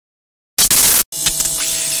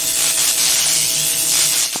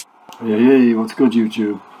Hey, what's good,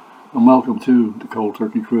 YouTube? And welcome to the Cold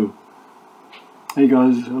Turkey Crew. Hey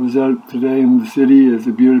guys, I was out today in the city. It's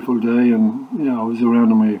a beautiful day, and I was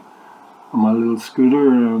around on my little scooter,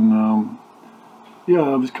 and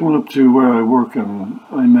I was coming up to where I work, and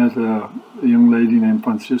I met a young lady named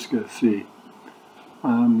Francisca C.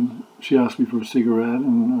 She asked me for a cigarette,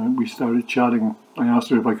 and we started chatting. I asked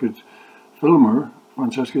her if I could film her.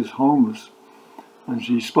 Francesca's homeless, and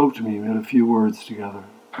she spoke to me. We had a few words together.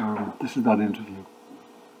 This is that interview.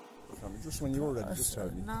 Just when you were ready, just tell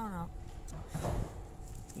me. No.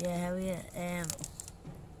 Yeah,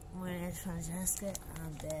 my name's Francisca,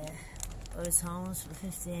 and I was homeless for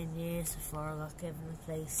 15 years before I got given a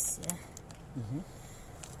place,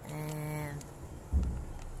 I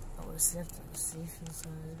was slept on the street since I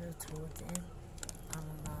was about 14, on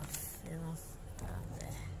and off, and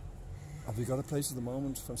have you got a place at the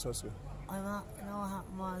moment, Francesca? I'm not, what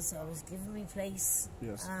happened was I was given my place,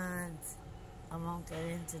 yes, and I won't get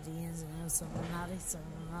into the ins and outs. I'm an addict, I'm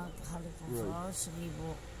an alcoholic, unfortunately,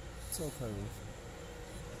 but it's okay.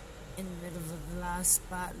 In the middle of the last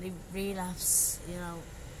badly relapse,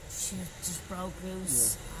 shit just broke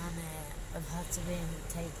loose, and I've had to be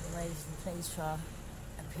taken away from the place for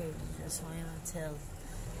a period of time until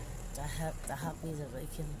they're happy that I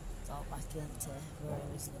can go back into where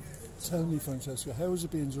I was living. Tell me, Francesca, how has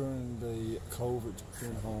it been during the COVID,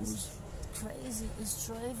 being homeless? It's crazy. It's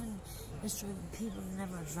driving people who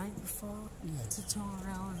never drank before to turn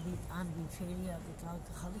around and be periodic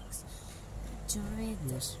alcoholics. Do you know what I mean?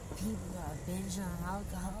 Yes. People that are binging on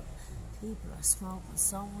alcohol, people are smoking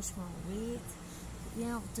so much more weed.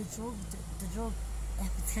 The drug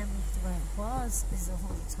epidemic the way it was is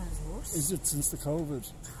 100 times worse. Is it since the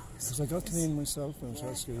COVID? Because I got clean myself,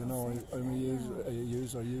 Francesca. I'm a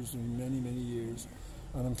user. I used in many years,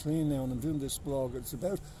 and I'm clean now. And I'm doing this blog. It's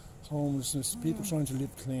about homelessness, people trying to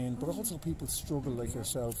live clean, but also people struggle like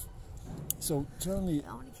yourself. So tell me.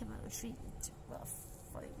 I only came out of treatment about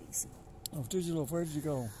 5 weeks ago. Oh, did you, love? Where did you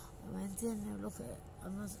go? I went in there.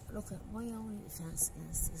 Look at my only defence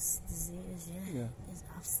against this disease, is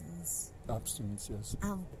abstinence. Abstinence, yes.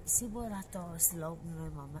 See why that door is still open when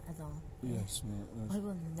I'm on methadone? Yes, mate. I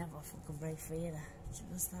will never fucking break free of that. Do you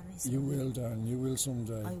understand me? You will, darling. You will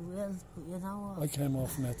someday. I will, but you know what? I came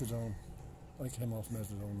off methadone. Love, I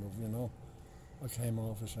came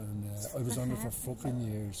off it, and I was on it for fucking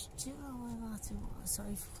years. Do you know I'm not doing?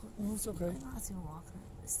 Sorry for putting. No, it's okay. I'm not doing walking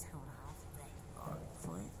around this town half a day or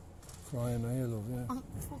crying. Crying, love, yeah. I'm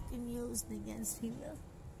fucking using against people.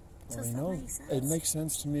 I know. It makes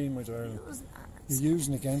sense to me, my darling. You're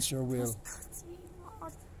using against your will.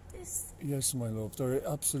 Yes, my love. There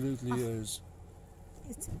absolutely is.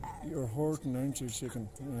 You're hurting, aren't you, chicken?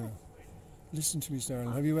 Yeah. Listen to me,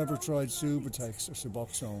 darling. Have you ever tried Subutex or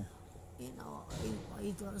Suboxone?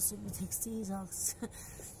 I got a Subutex detox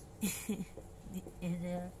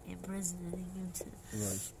in prison in England.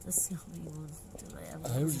 Right. That's the only one that I ever.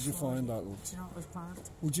 How did you find that, love? Do you know it was banned?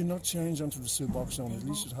 Would you not change onto the Suboxone? At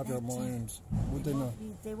least you'd have your mind. Would they not?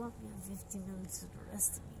 They want me on 50 minutes for the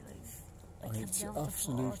rest of my life. It's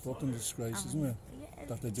absolute fucking disgrace, isn't it?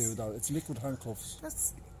 That they do that. It's liquid handcuffs.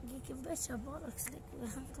 You can bet your bollocks, liquid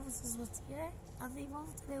handcuffs is what they are. And they won't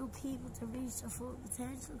allow people to reach their full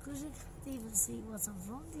potential because you can't even see what's in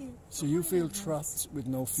front of you. So you feel trapped with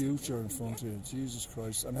no future in front of you. Jesus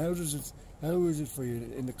Christ. And how is it for you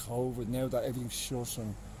in the COVID now that everything's shut,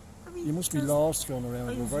 and you must be lost going around?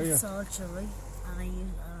 I was Salter, right?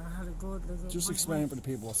 And I had a good look. Just explain for the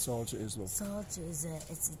people what Salter is, love. Salter is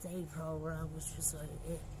it's a day program which was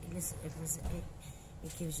it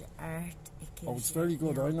gives you art. It gives it's very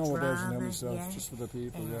good. I know about it now myself, just for the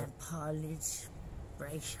people, College,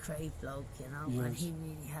 great bloke, and he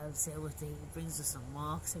really helps out with it. He brings us some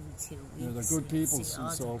walks every 2 weeks. Yeah, they're good people in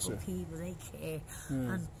Salter. Good people, they care.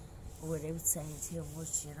 And without saying too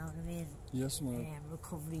much, you know what I mean? Yes, ma'am.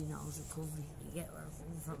 Recovery knows recovery. You get where I'm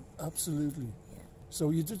coming from. Absolutely. Yeah. So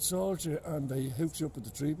you did Salter, and they hooked you up with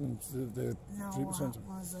the treatment, the treatment centre?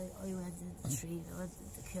 No, I went into treatment. I went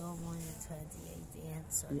into Kilmore in 2018,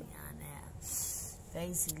 and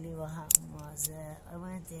basically what happened was I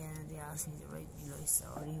went in and they asked me to write my life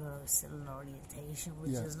story while I was still in orientation,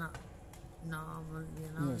 which is not normal, you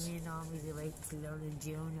know what I mean? Normally they wait until they're in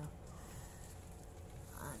junior.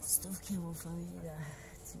 And stuff came up for me that,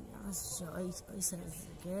 to be honest, I said to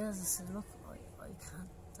the girls, I said, look, I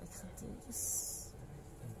can't do this.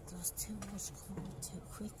 There's too much coming too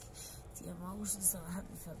quick. The emotions that I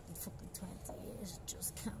haven't felt in fucking 20 years, I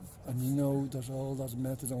just can't. And you know that all that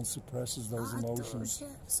methadone suppresses those emotions.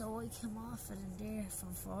 Does, So I came off it in there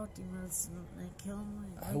from 40 mils to nothing and Kilmore.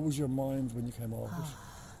 How was your mind when you came off it?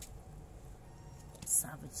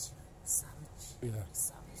 Savage. savage. Yeah.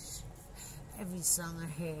 Savage. Every song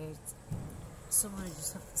I heard, someone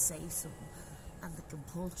just have to say something, and the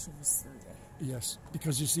compulsion was still there. Yes,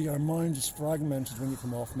 because you see, our mind is fragmented when you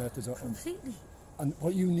come off method. Completely. And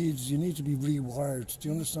what you need is you need to be rewired. Do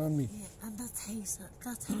you understand me? Yeah, and that takes a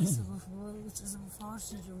lot of work, which is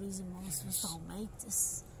unfortunately the reason most of us don't make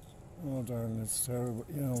this. Oh, darling, it's terrible.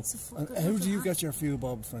 You know. It's a And fucking how do you act. get your fuel,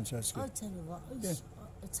 Bob, Francesca? I'll tell you what,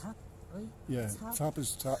 it's hot, right? Yeah, It's tap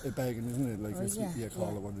is begging, isn't it? Like, it's, yeah, call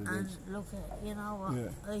it what it and is. look at, you know what,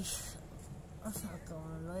 Yeah. I'm not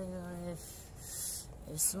going to lie,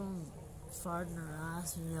 if some foreigner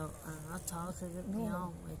asks me out, and I'm not talking about me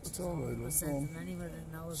own, which it's is all right, 100%, and anybody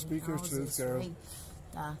that knows Speak me your knows truth, this, girl. right,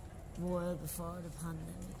 that well before the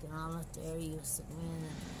pandemic and all that there, you used to go in and,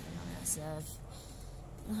 you know, yourself,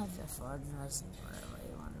 you have your foreigners and whatever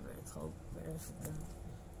you want to really cope with them.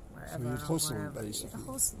 So you'd hustle, basically,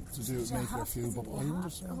 to do it, make your fuel, but I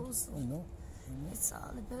understand. I know. It's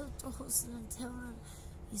all about the hustle and town.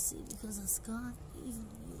 You see, because it's gone, even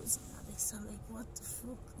using addicts are like, what the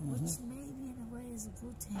fuck? Which maybe in a way is a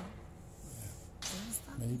good thing. Do you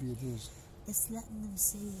understand? Maybe it is. It's letting them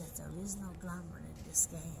see that there is no glamour in this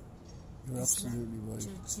game. You're It's absolutely right.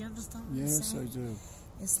 Do you understand what I'm Yes, saying? I do.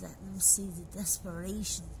 It's letting them see the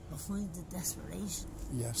desperation behind the desperation.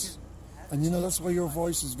 Yes. And you know, that's why your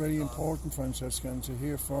voice is very important, Francesca, and to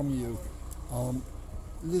hear from you.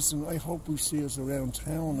 Listen, I hope we see us around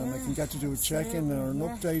town and I can get to do a check-in or an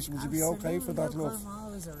update. Would you be okay for that, love? I'm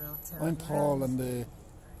always around town. I'm Paul, and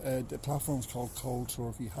the platform's called Cold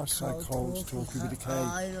Turkey. Hashtag Cold Turkey with a K.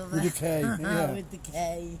 I love With it. a K, yeah. With the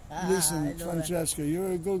K. Listen, I love Francesca,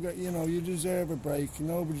 you're a good guy. You know, you deserve a break.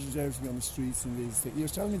 Nobody deserves to be on the streets in these things. You're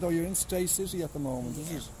telling me, though, you're in Stay City at the moment,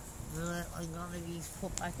 is it? I'm going to be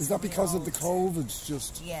put back Is to that my because of old- the COVID,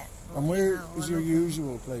 just? Yeah. And where is your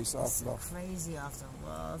usual place after that? Crazy off the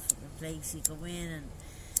wall for the place you go in, and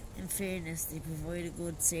in fairness they provide a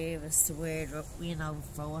good service to where they're, you know,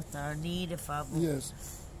 for what they're needed for, but Yes.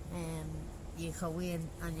 you go in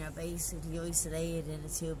and you're basically isolated in a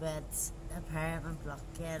 2-bed apartment block.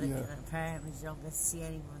 An apartment, you don't get to see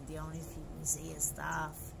anyone, the only people you see is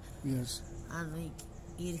staff, Yes. and like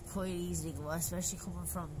you'd quite easily go, especially coming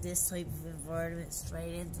from this type of environment,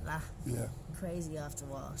 straight into that Yeah. crazy off the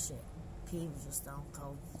wall shit. People just don't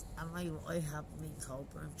cope, and I haven't been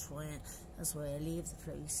coping. I'm trying. That's why I leave the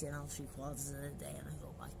place, you know, 3/4 of the day, and I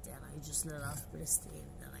go back there. And I just let off a bit of steam,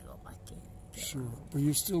 and then I go back in. Sure. But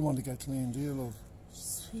you still want to get clean, do you, love?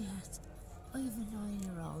 Sweetheart, I have a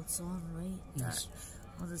 9-year-old son, right? Yes.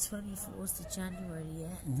 That on the 24th of January,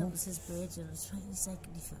 that was his birthday. On the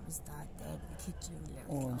 22nd, he found his dad dead in the kitchen.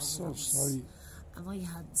 Oh, I'm so sorry. And I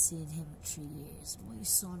hadn't seen him in 3 years. My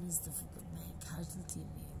son is the fucking main casualty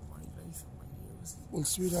of me in my life and my years. Well,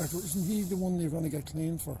 sweetheart, isn't he the one you're going to get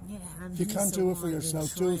clean for? Yeah, and You he's can't the do it one for I've been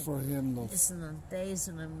yourself, do trying. it for him, love. Listen, on days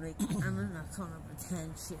when I'm like, and I'm not going to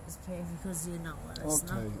pretend shit is perfect, because you know what, it's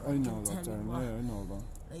not. Okay, I can know that, tell you darling. what, Yeah, I know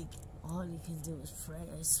that. like, all you can do is pray.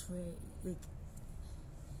 I swear, like,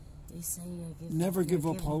 they say Never give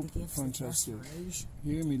up given hope, the gift of Francesca. desperation.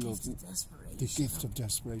 Hear me, The love. gift of desperation. The gift of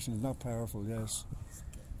desperation is not powerful, yes.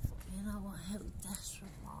 You know what? How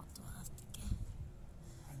desperate more do I have to get?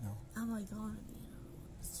 I know. Am I going to be in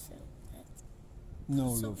a felt dead? No,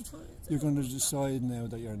 love. Sometimes You're going to decide now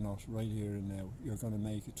that you're not, right here and now. You're going to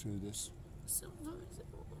make it through this. Sometimes I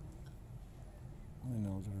wonder. I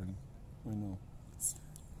know, darling. I know.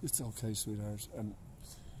 It's okay, sweetheart. And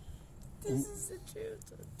This is the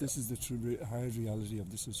truth. this is the true hard reality of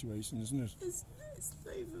the situation, isn't it? It's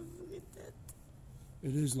life and fucking death.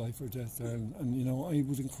 It is life or death, darling. And, you know, I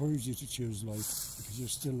would encourage you to choose life because you're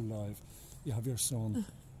still alive. You have your son.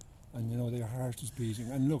 And, you know, your heart is beating.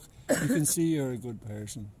 And look, you can see you're a good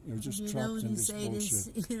person. You're just You know trapped when in you this say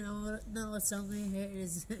bullshit. this, you know what? No, what song I heard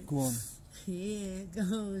is Go on. Here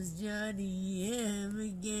goes Johnny M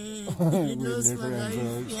again. With Lust for liver and life.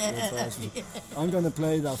 drugs. Yeah. That's awesome. I'm going to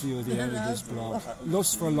play that for you at the end of this blog.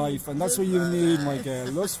 Lust for life, and that's what you need, my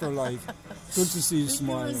girl. Lust for life. Good to see you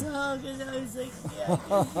smiling. I was like,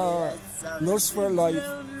 yeah, Lust for life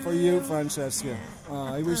for you, Francesca.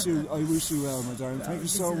 I wish you well, my darling. Thank you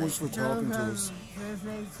so much for talking to us. Fair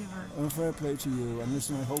play to you, man. And fair play to you. And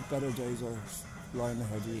listen, I hope better days are lying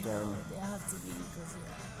ahead of you, darling. They have to be, because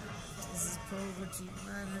this is poverty,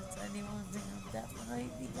 man. It's any one thing I'm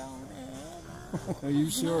definitely going ahead. You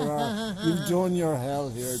sure are. You've done your hell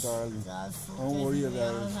here, darling. God, Don't worry forgive me,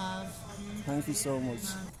 about I'll it. have. Thank you so much.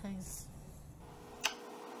 Man, thanks.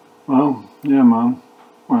 Well, yeah, man.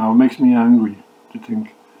 Well, it makes me angry to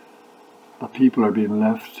think that people are being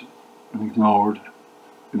left and ignored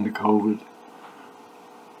in the COVID.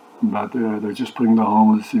 But they're just putting the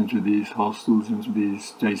homeless into these hostels, into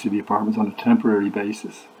these day city apartments on a temporary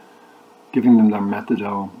basis, giving them their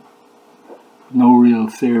methadone. No real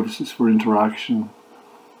services for interaction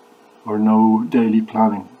or no daily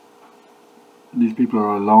planning. These people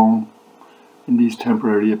are alone in these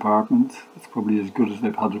temporary apartments. It's probably as good as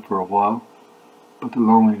they've had it for a while, but the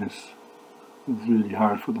loneliness is really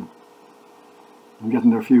hard for them. And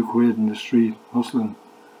getting their few quid in the street, hustling,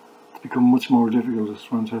 it's become much more difficult, as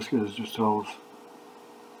Francesca has just told us.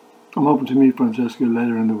 I'm hoping to meet Francesca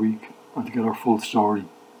later in the week and to get her full story,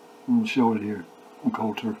 and we'll show it here in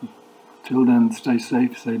Cold Turkey. Till then, stay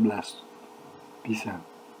safe, stay blessed. Peace out.